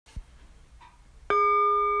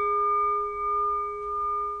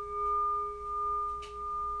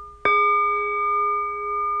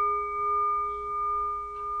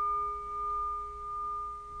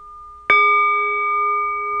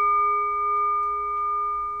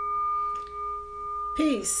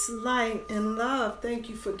Peace, light, and love. Thank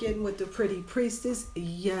you for getting with the pretty priestess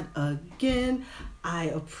yet again. I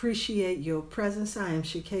appreciate your presence. I am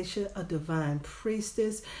Shakesha, a divine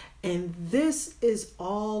priestess, and this is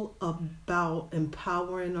all about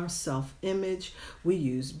empowering our self-image. We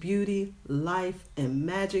use beauty, life, and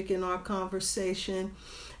magic in our conversation.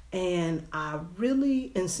 And I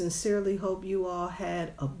really and sincerely hope you all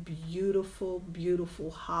had a beautiful,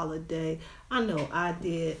 beautiful holiday. I know I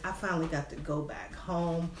did. I finally got to go back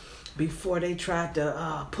home before they tried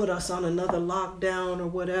to put us on another lockdown or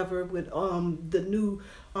whatever with the new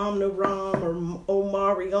Omicron or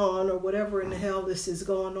Omarion or whatever in the hell this is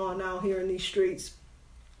going on out here in these streets.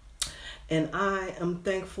 And I am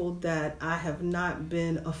thankful that I have not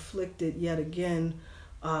been afflicted yet again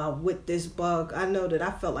with this bug. I know that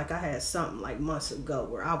I felt like I had something like months ago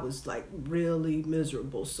where I was like really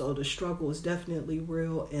miserable. So the struggle is definitely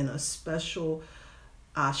real, and a special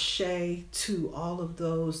ashe to all of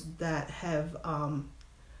those that have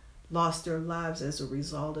lost their lives as a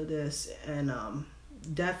result of this. And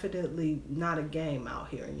definitely not a game out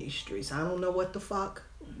here in these streets. I don't know what the fuck,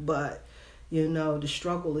 but you know, the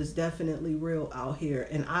struggle is definitely real out here.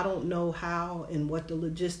 And I don't know how and what the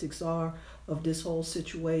logistics are of this whole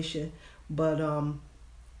situation, but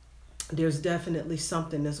there's definitely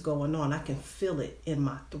something that's going on. I can feel it in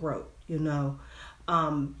my throat, you know.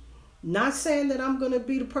 Not saying that I'm going to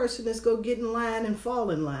be the person that's going to get in line and fall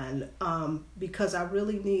in line, because I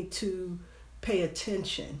really need to pay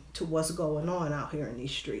attention to what's going on out here in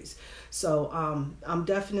these streets. So I'm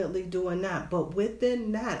definitely doing that. But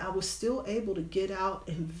within that, I was still able to get out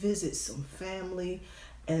and visit some family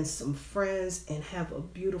and some friends and have a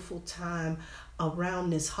beautiful time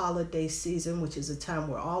around this holiday season, which is a time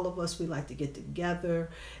where all of us, we like to get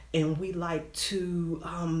together and we like to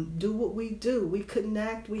do what we do. We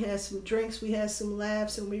connect, we had some drinks, we had some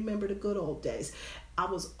laughs, and remember the good old days. I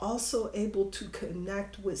was also able to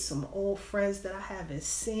connect with some old friends that I haven't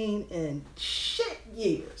seen in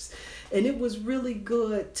years. And it was really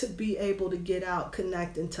good to be able to get out,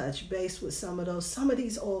 connect, and touch base with some of those. Some of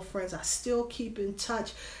these old friends I still keep in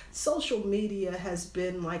touch. Social media has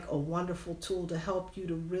been like a wonderful tool to help you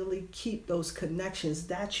to really keep those connections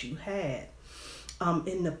that you had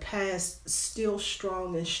in the past still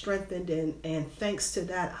strong and strengthened. And thanks to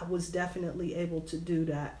that, I was definitely able to do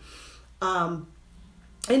that.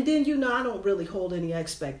 And then, you know, I don't really hold any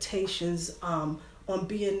expectations on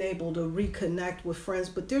being able to reconnect with friends.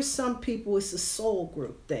 But there's some people, it's a soul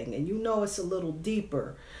group thing. And you know it's a little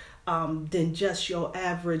deeper than just your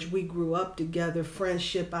average, we grew up together,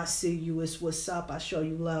 friendship, I see you, it's what's up, I show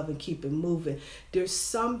you love and keep it moving. There's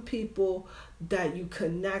some people that you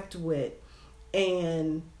connect with,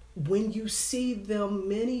 and when you see them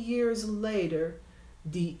many years later,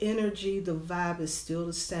 the energy, the vibe is still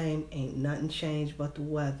the same. Ain't nothing changed but the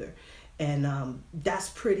weather. And that's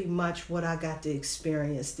pretty much what I got to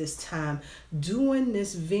experience this time. Doing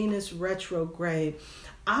this Venus retrograde,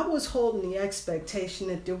 I was holding the expectation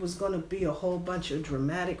that there was going to be a whole bunch of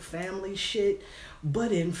dramatic family shit.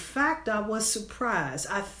 But in fact, I was surprised.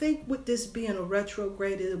 I think with this being a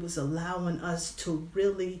retrograde, it was allowing us to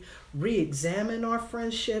really re-examine our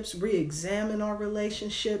friendships, re-examine our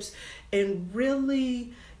relationships, and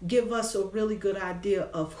really give us a really good idea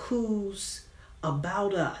of who's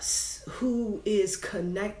about us, who is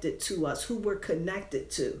connected to us, who we're connected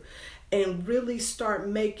to, and really start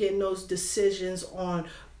making those decisions on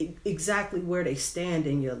exactly where they stand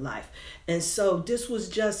in your life. And so this was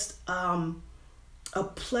just a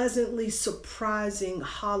pleasantly surprising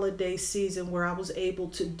holiday season where I was able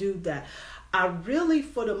to do that. I really,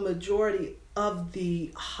 for the majority of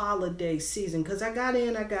the holiday season, because I got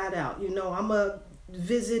in, I got out. You know, I'm a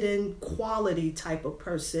visiting quality type of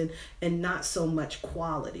person and not so much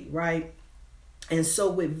quality, right? And so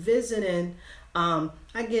with visiting, I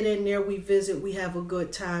get in there, we visit, we have a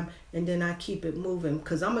good time, and then I keep it moving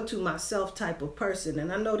because I'm a to myself type of person.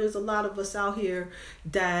 And I know there's a lot of us out here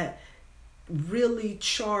that really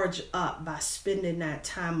charge up by spending that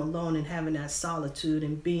time alone and having that solitude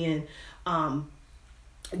and being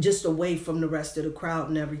just away from the rest of the crowd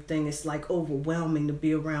and everything. It's like overwhelming to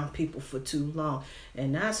be around people for too long.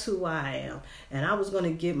 And that's who I am. And I was going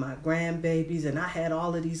to get my grandbabies, and I had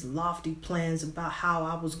all of these lofty plans about how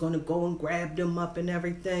I was going to go and grab them up and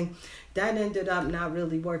everything. That ended up not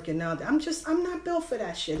really working out. I'm not built for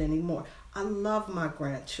that shit anymore. I love my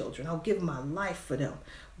grandchildren. I'll give my life for them.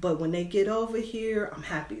 But when they get over here, I'm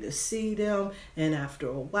happy to see them. And after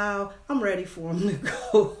a while, I'm ready for them to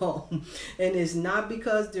go home. And it's not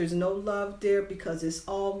because there's no love there, because it's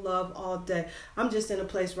all love all day. I'm just in a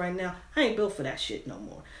place right now, I ain't built for that shit no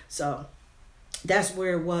more. So that's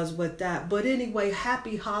where it was with that. But anyway,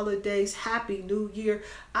 happy holidays, happy new year.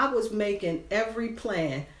 I was making every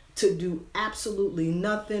plan to do absolutely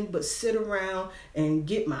nothing but sit around and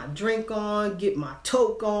get my drink on, get my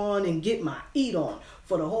toke on, and get my eat on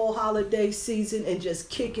for the whole holiday season, and just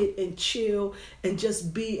kick it and chill and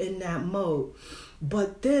just be in that mode.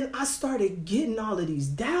 But then I started getting all of these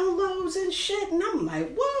downloads and shit, and I'm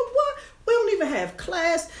like, what? We don't even have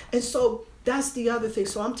class. And so that's the other thing.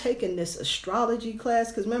 So I'm taking this astrology class,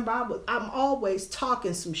 because remember, I'm always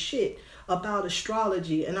talking some shit about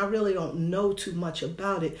astrology, and I really don't know too much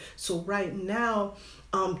about it. So right now,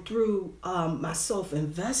 through my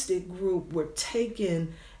self-invested group, we're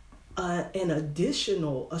taking an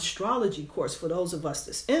additional astrology course for those of us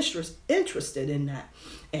that's interested in that.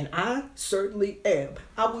 And I certainly am.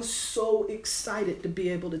 I was so excited to be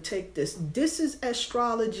able to take this. This is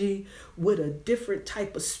astrology with a different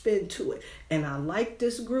type of spin to it. And I like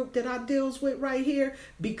this group that I deals with right here,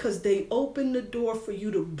 because they open the door for you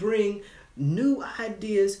to bring new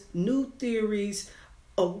ideas, new theories,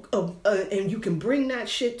 and you can bring that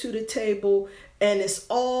shit to the table. And it's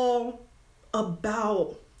all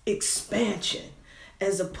about expansion,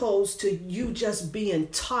 as opposed to you just being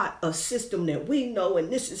taught a system that we know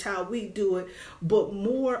and this is how we do it, but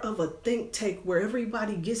more of a think tank where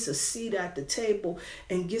everybody gets a seat at the table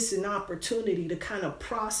and gets an opportunity to kind of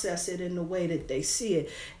process it in the way that they see it.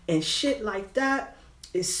 And shit like that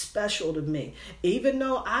is special to me. Even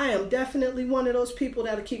though I am definitely one of those people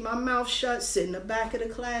that'll keep my mouth shut, sit in the back of the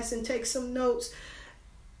class and take some notes.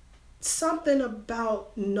 Something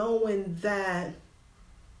about knowing that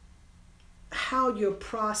how you're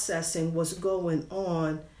processing what's going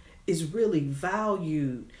on is really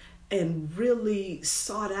valued and really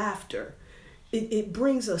sought after. It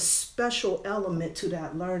brings a special element to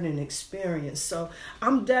that learning experience. So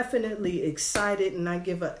I'm definitely excited, and I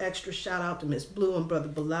give an extra shout out to Miss Blue and Brother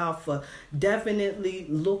Bilal for definitely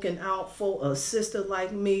looking out for a sister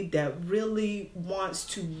like me that really wants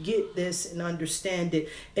to get this and understand it,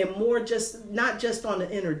 and more just not just on the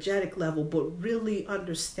energetic level, but really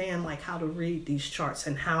understand like how to read these charts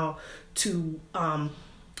and how to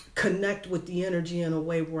connect with the energy in a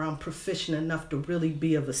way where I'm proficient enough to really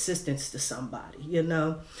be of assistance to somebody, you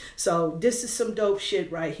know? So this is some dope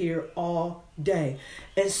shit right here all day.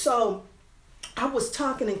 And so I was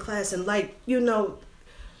talking in class, and like, you know,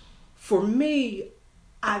 for me,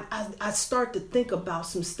 I start to think about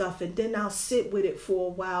some stuff, and then I'll sit with it for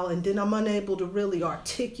a while, and then I'm unable to really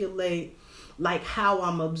articulate like how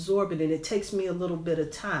I'm absorbing it. It takes me a little bit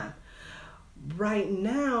of time. Right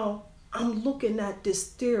now, I'm looking at this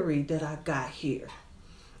theory that I got here,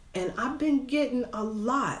 and I've been getting a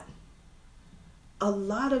lot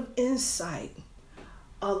of insight,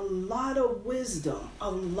 a lot of wisdom,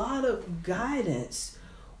 a lot of guidance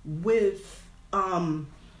with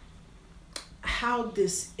how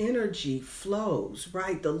this energy flows,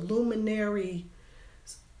 right? The luminary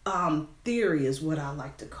theory is what I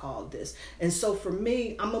like to call this. And so for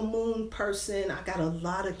me, I'm a moon person. I got a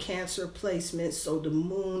lot of Cancer placements, so the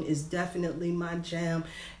moon is definitely my jam.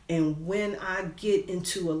 And when I get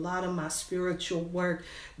into a lot of my spiritual work,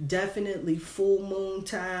 definitely full moon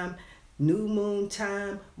time, new moon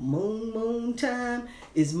time, moon time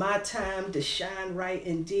is my time to shine right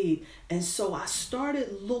indeed. And so I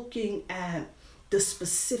started looking at the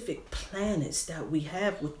specific planets that we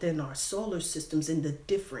have within our solar systems and the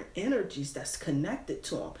different energies that's connected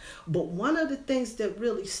to them. But one of the things that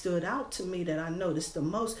really stood out to me that I noticed the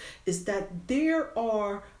most is that there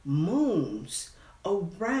are moons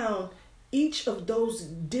around each of those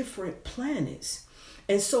different planets.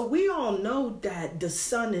 And so we all know that the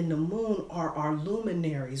sun and the moon are our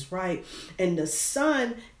luminaries, right? And the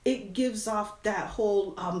sun, it gives off that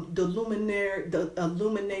whole, the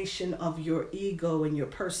illumination of your ego and your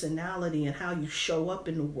personality and how you show up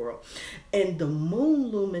in the world. And the moon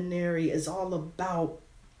luminary is all about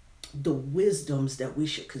the wisdoms that we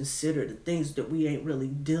should consider, the things that we ain't really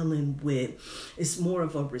dealing with. It's more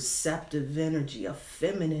of a receptive energy, a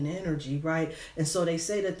feminine energy, right? And so they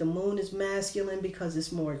say that the moon is masculine because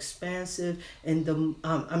it's more expansive, and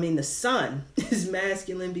the sun is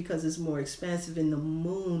masculine because it's more expansive, and the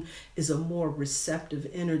moon is a more receptive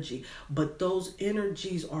energy. But those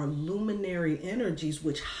energies are luminary energies,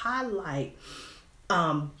 which highlight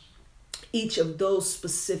each of those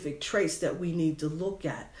specific traits that we need to look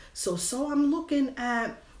at. So I'm looking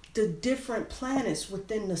at the different planets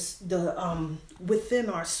within within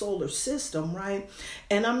our solar system, right?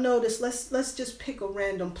 And I'm noticed, let's just pick a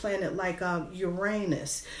random planet like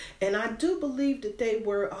Uranus. And I do believe that they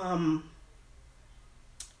were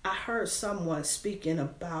I heard someone speaking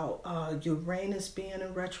about Uranus being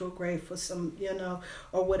in retrograde for some,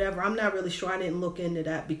 or whatever. I'm not really sure. I didn't look into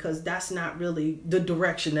that because that's not really the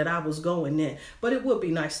direction that I was going in. But it would be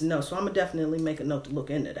nice to know. So I'm going to definitely make a note to look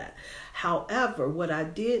into that. However, what I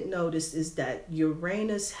did notice is that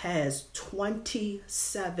Uranus has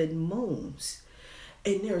 27 moons.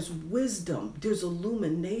 And there's wisdom, there's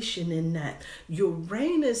illumination in that.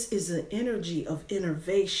 Uranus is an energy of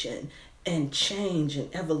innovation and change and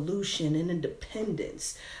evolution and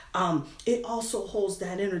independence. It also holds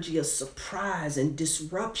that energy of surprise and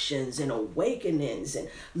disruptions and awakenings and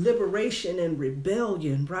liberation and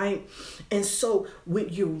rebellion, right? And so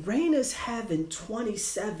with Uranus having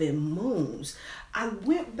 27 moons, I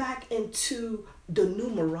went back into the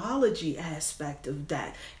numerology aspect of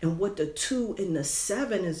that and what the 2 and the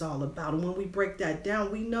 7 is all about. And when we break that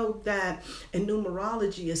down, we know that in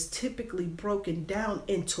numerology is typically broken down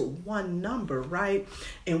into one number, right?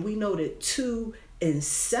 And we know that 2 and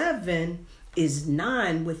 7 is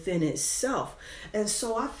 9 within itself. And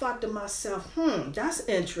so I thought to myself, that's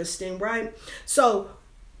interesting, right? So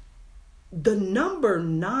the number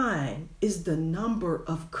 9 is the number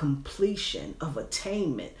of completion, of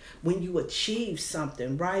attainment, when you achieve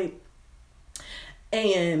something, right?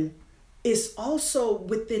 And it's also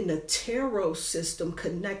within the tarot system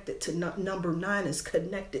connected to number 9 is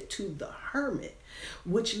connected to the Hermit,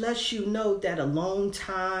 which lets you know that alone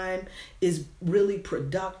time is really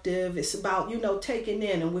productive. It's about, taking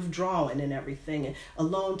in and withdrawing and everything. And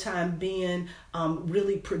alone time being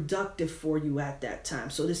really productive for you at that time.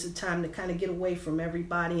 So this is a time to kind of get away from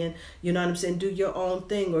everybody and, do your own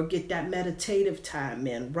thing or get that meditative time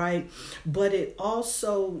in, right? But it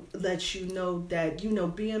also lets you know that,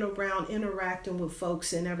 being around, interacting with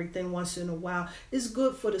folks and everything once in a while is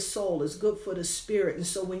good for the soul, is good for the spirit. And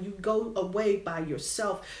so when you go away by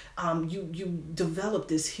yourself, you develop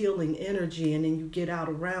this healing energy, and then you get out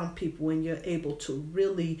around people and you're able to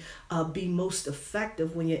really be most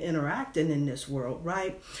effective when you're interacting in this world,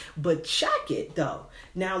 right? But check it though.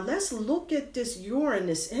 Now let's look at this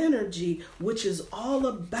Uranus energy, which is all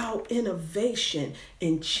about innovation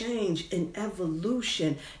and change and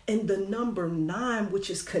evolution, and the number 9, which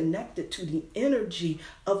is connected to the energy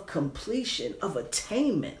of completion, of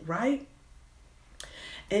attainment, right?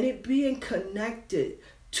 And it being connected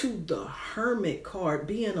to the Hermit card,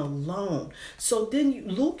 being alone. So then you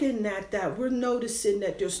looking at that, we're noticing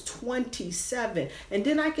that there's 27. And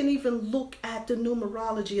then I can even look at the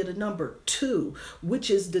numerology of the number 2, which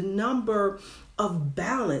is the number of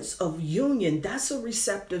balance, of union. That's a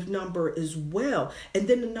receptive number as well. And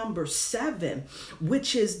then the number 7,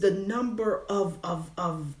 which is the number of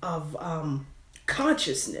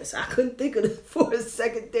consciousness. I couldn't think of it for a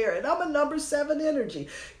second there. And I'm a number 7 energy.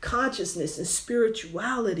 Consciousness and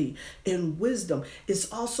spirituality and wisdom.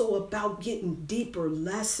 It's also about getting deeper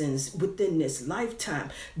lessons within this lifetime.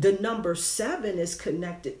 The number 7 is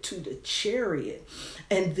connected to the Chariot.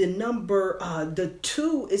 And the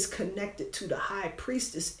 2 is connected to the High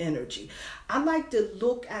Priestess energy. I like to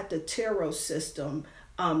look at the tarot system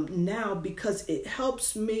now because it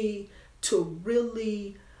helps me to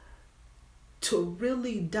really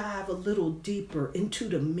dive a little deeper into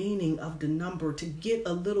the meaning of the number, to get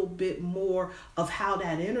a little bit more of how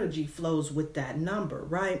that energy flows with that number,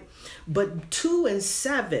 right? But 2 and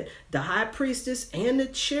 7, the High Priestess and the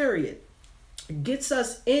Chariot, gets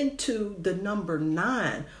us into the number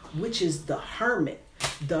 9, which is the Hermit.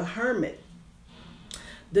 The Hermit.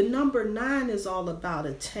 The number 9 is all about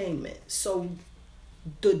attainment. So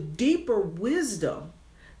the deeper wisdom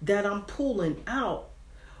that I'm pulling out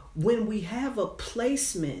when we have a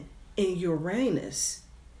placement in Uranus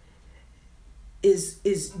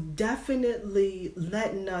is definitely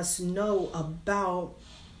letting us know about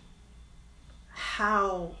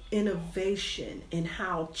how innovation and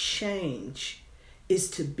how change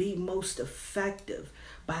is to be most effective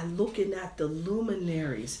by looking at the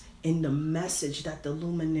luminaries and the message that the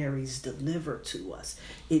luminaries deliver to us.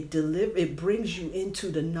 It brings you into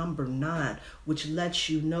the number 9, which lets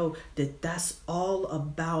you know that that's all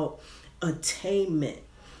about attainment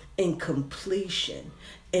and completion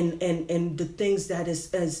and the things that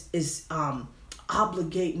is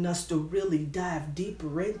obligating us to really dive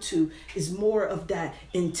deeper into is more of that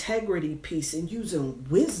integrity piece and using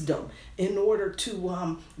wisdom in order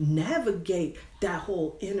to navigate that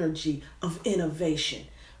whole energy of innovation,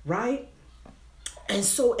 right? And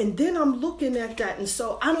then I'm looking at that, and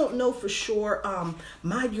so I don't know for sure.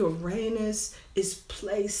 My Uranus is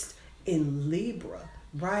placed in Libra,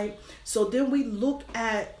 right? So then we look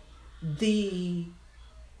at the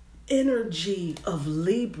energy of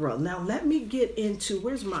Libra. Now let me get into,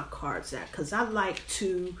 where's my cards at? Because I like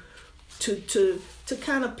to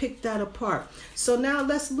kind of pick that apart. So now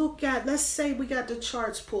let's say we got the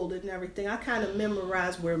charts pulled and everything. I kind of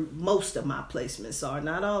memorized where most of my placements are,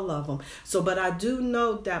 not all of them. So, but I do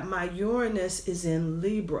know that my Uranus is in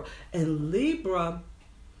Libra, and Libra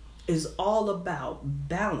is all about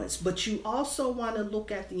balance, but you also want to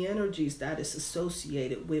look at the energies that is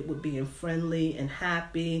associated with being friendly and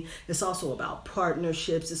happy. It's also about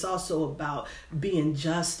partnerships. It's also about being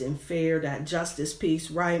just and fair, that justice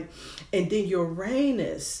piece, right? And then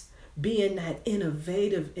Uranus being that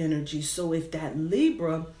innovative energy. So if that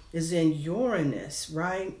Libra is in Uranus,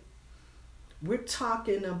 right, we're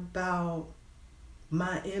talking about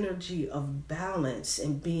my energy of balance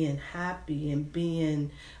and being happy and being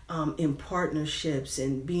in partnerships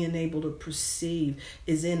and being able to perceive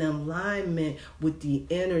is in alignment with the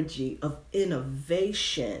energy of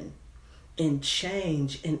innovation and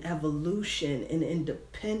change and evolution and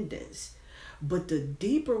independence. But the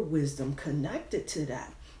deeper wisdom connected to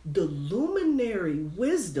that, the luminary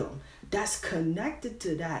wisdom that's connected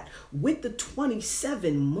to that, with the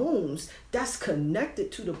 27 moons that's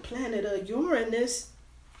connected to the planet of Uranus,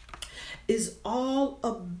 is all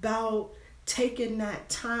about taking that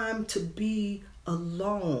time to be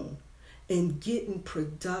alone and getting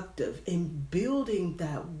productive and building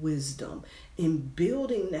that wisdom and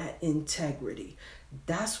building that integrity.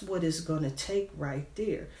 That's what it's going to take right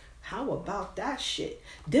there. How about that shit?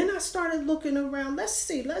 Then I started looking around. Let's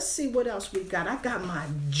see what else we got. I got my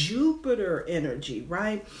Jupiter energy,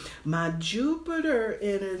 right? My Jupiter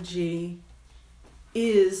energy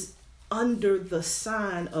is under the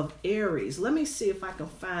sign of Aries. Let me see if I can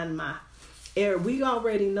find my air. We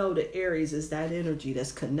already know that Aries is that energy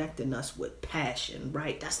that's connecting us with passion,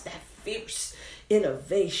 right? That's that fierce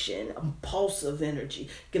innovation, impulsive energy.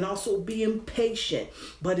 It can also be impatient,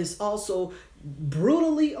 but it's also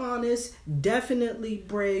brutally honest, definitely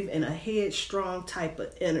brave, and a headstrong type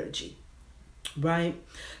of energy, right?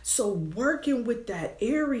 So working with that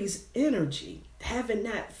Aries energy, having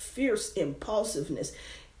that fierce impulsiveness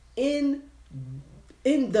in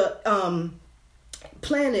the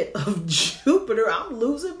planet of Jupiter, I'm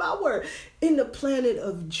losing my word, in the planet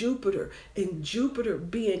of Jupiter, and Jupiter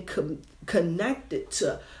being connected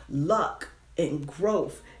to luck and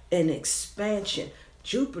growth and expansion.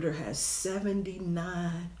 Jupiter has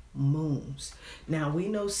 79 moons. Now we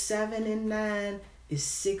know 7 and 9 is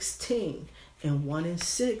 16, and 1 and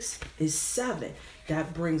 6 is 7.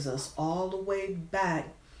 That brings us all the way back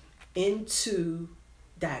into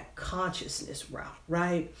that consciousness route,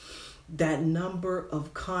 right? That number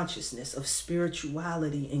of consciousness, of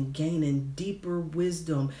spirituality, and gaining deeper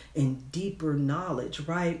wisdom and deeper knowledge,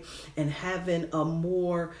 right? And having a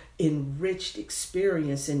more enriched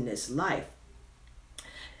experience in this life.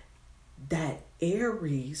 That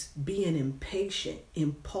Aries being impatient,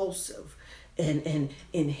 impulsive, and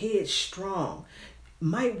headstrong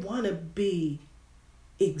might want to be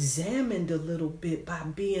examined a little bit by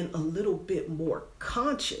being a little bit more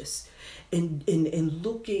conscious and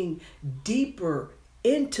looking deeper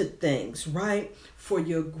into things, right? For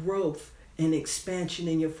your growth and expansion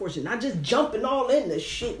in your fortune. Not just jumping all in this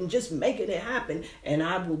shit and just making it happen. And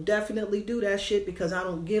I will definitely do that shit because I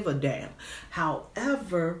don't give a damn.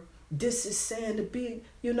 However, this is saying to be,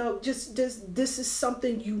 this is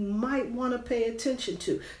something you might want to pay attention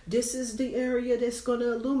to. This is the area that's going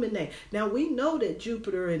to illuminate. Now, we know that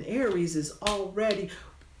Jupiter in Aries is already,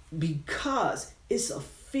 because it's a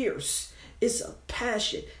fierce, it's a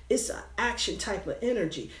passion, it's an action type of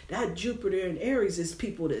energy. That Jupiter in Aries is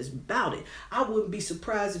people that's about it. I wouldn't be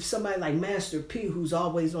surprised if somebody like Master P, who's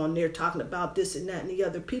always on there talking about this and that and the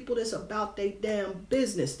other, people that's about their damn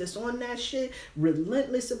business, that's on that shit,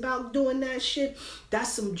 relentless about doing that shit,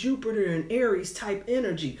 that's some Jupiter in Aries type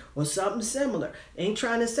energy or something similar. Ain't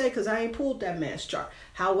trying to say because I ain't pulled that mass chart.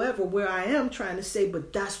 However, where I am trying to say,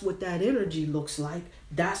 but that's what that energy looks like.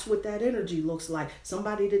 That's what that energy looks like.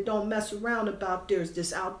 Somebody that don't mess around about theirs,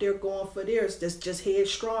 that's out there going for theirs, that's just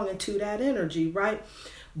headstrong into that energy, right?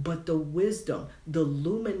 But the wisdom, the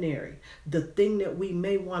luminary, the thing that we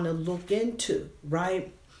may want to look into,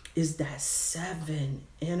 right, is that 7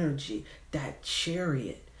 energy, that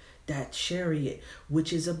chariot,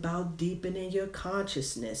 which is about deepening your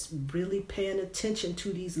consciousness, really paying attention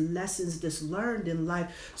to these lessons that's learned in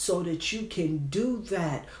life so that you can do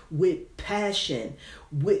that with passion,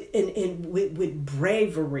 with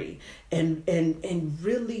bravery, and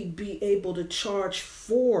really be able to charge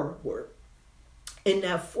forward in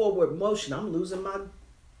that forward motion.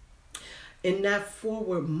 In that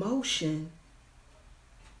forward motion,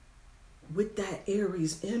 with that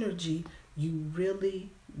Aries energy, you really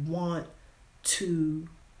want to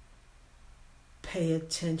pay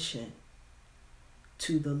attention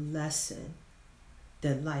to the lesson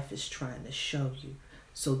that life is trying to show you.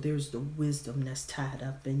 So there's the wisdom that's tied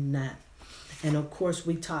up in that. And of course,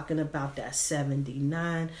 we talking about that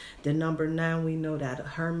 79. The number 9, we know that a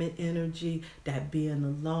hermit energy, that being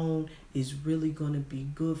alone is really going to be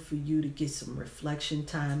good for you to get some reflection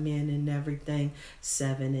time in and everything.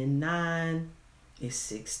 7 and 9 is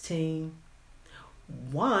 16.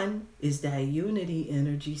 1 is that unity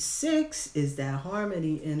energy. 6 is that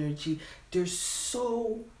harmony energy. There's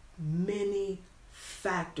so many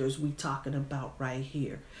factors we talking about right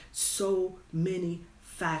here. So many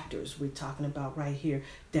factors we're talking about right here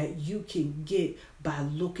that you can get by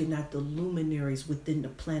looking at the luminaries within the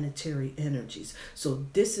planetary energies. So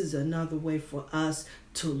this is another way for us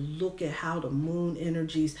to look at how the moon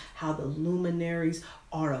energies, how the luminaries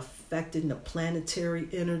are affecting the planetary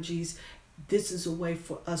energies. This is a way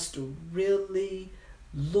for us to really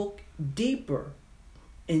look deeper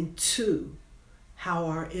into how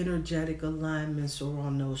our energetic alignments are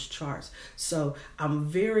on those charts. So I'm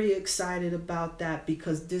very excited about that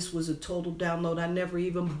because this was a total download. I never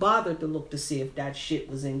even bothered to look to see if that shit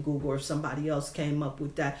was in Google or if somebody else came up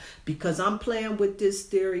with that, because I'm playing with this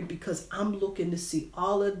theory because I'm looking to see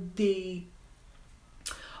all of the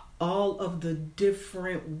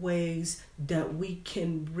different ways that we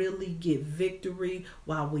can really get victory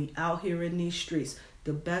while we out here in these streets.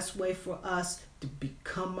 The best way for us to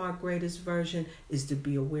become our greatest version is to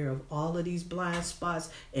be aware of all of these blind spots,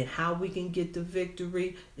 and how we can get the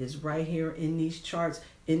victory is right here in these charts,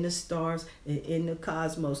 in the stars, and in the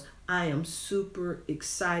cosmos. I am super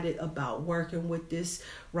excited about working with this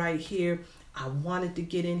right here. I wanted to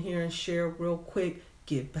get in here and share real quick.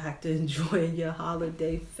 Get back to enjoying your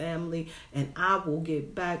holiday, family, and I will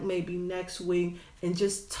get back maybe next week and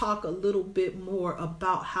just talk a little bit more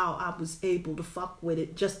about how I was able to fuck with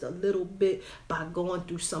it just a little bit by going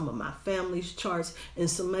through some of my family's charts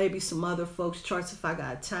and maybe some other folks' charts if I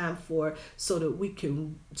got time for it, so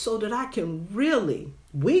that I can really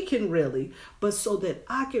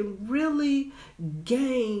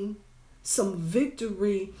gain some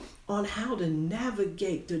victory on how to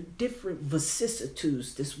navigate the different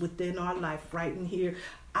vicissitudes that's within our life right in here.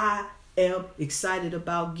 I am excited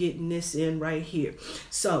about getting this in right here.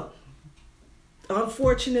 So,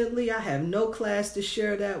 unfortunately, I have no class to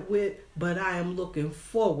share that with, but I am looking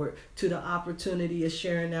forward to the opportunity of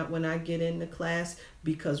sharing that when I get into class,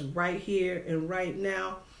 because right here and right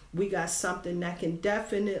now, we got something that can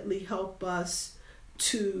definitely help us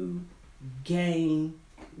to gain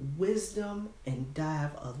wisdom and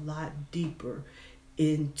dive a lot deeper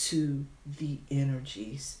into the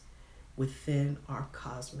energies within our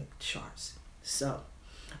cosmic charts. So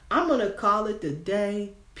I'm going to call it the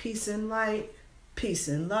day. Peace and light, peace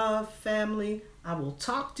and love, family. I will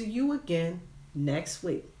talk to you again next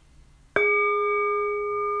week.